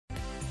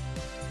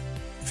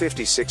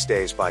56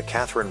 Days by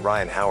Catherine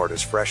Ryan Howard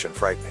is fresh and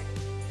frightening.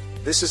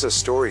 This is a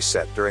story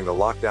set during the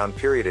lockdown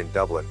period in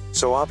Dublin,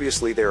 so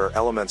obviously there are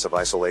elements of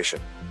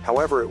isolation.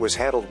 However, it was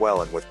handled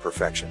well and with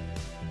perfection.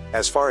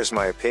 As far as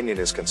my opinion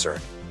is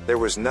concerned, there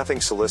was nothing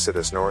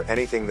solicitous nor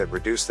anything that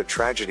reduced the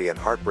tragedy and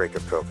heartbreak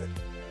of COVID.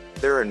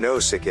 There are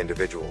no sick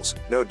individuals,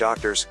 no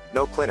doctors,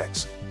 no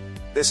clinics.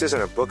 This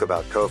isn't a book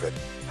about COVID,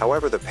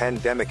 however the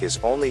pandemic is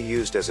only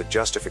used as a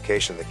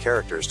justification the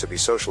characters to be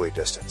socially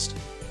distanced.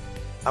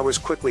 I was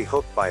quickly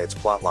hooked by its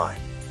plot line.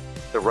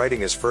 The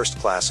writing is first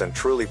class and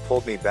truly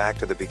pulled me back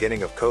to the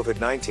beginning of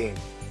COVID-19,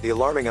 the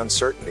alarming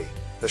uncertainty,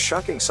 the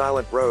shocking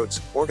silent roads,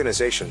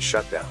 organization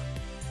shutdown.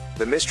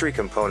 The mystery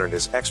component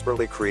is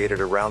expertly created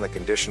around the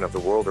condition of the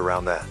world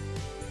around that.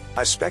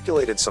 I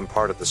speculated some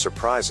part of the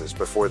surprises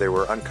before they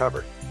were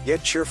uncovered,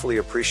 yet cheerfully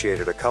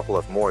appreciated a couple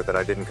of more that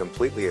I didn't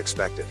completely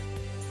expected.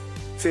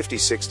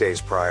 56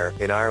 days prior,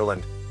 in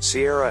Ireland,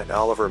 Sierra and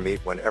Oliver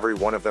meet when every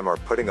one of them are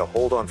putting a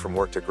hold on from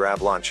work to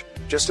grab lunch,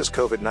 just as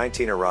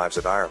COVID-19 arrives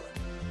at Ireland.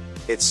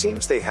 It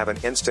seems they have an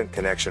instant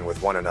connection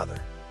with one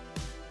another.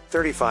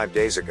 35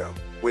 days ago,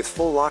 with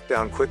full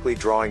lockdown quickly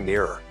drawing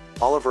nearer,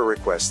 Oliver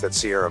requests that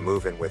Sierra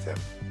move in with him,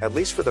 at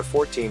least for the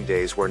 14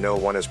 days where no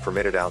one is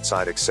permitted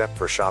outside except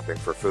for shopping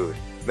for food,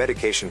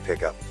 medication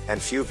pickup,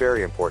 and few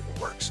very important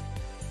works.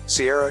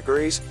 Sierra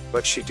agrees,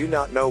 but she do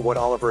not know what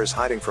Oliver is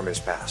hiding from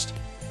his past.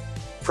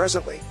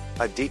 Presently,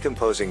 a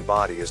decomposing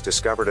body is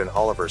discovered in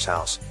Oliver's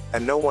house,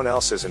 and no one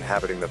else is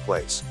inhabiting the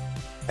place.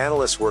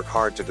 Analysts work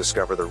hard to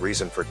discover the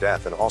reason for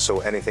death and also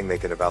anything they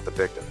can about the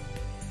victim.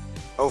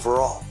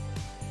 Overall,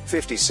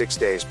 56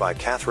 Days by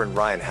Catherine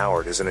Ryan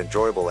Howard is an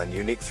enjoyable and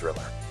unique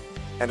thriller.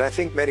 And I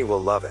think many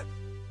will love it.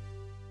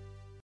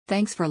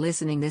 Thanks for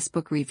listening this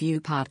book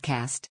review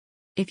podcast.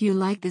 If you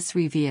like this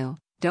review,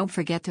 don't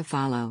forget to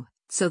follow,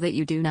 so that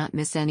you do not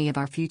miss any of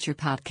our future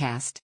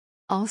podcast.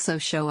 Also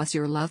show us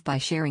your love by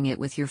sharing it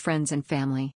with your friends and family.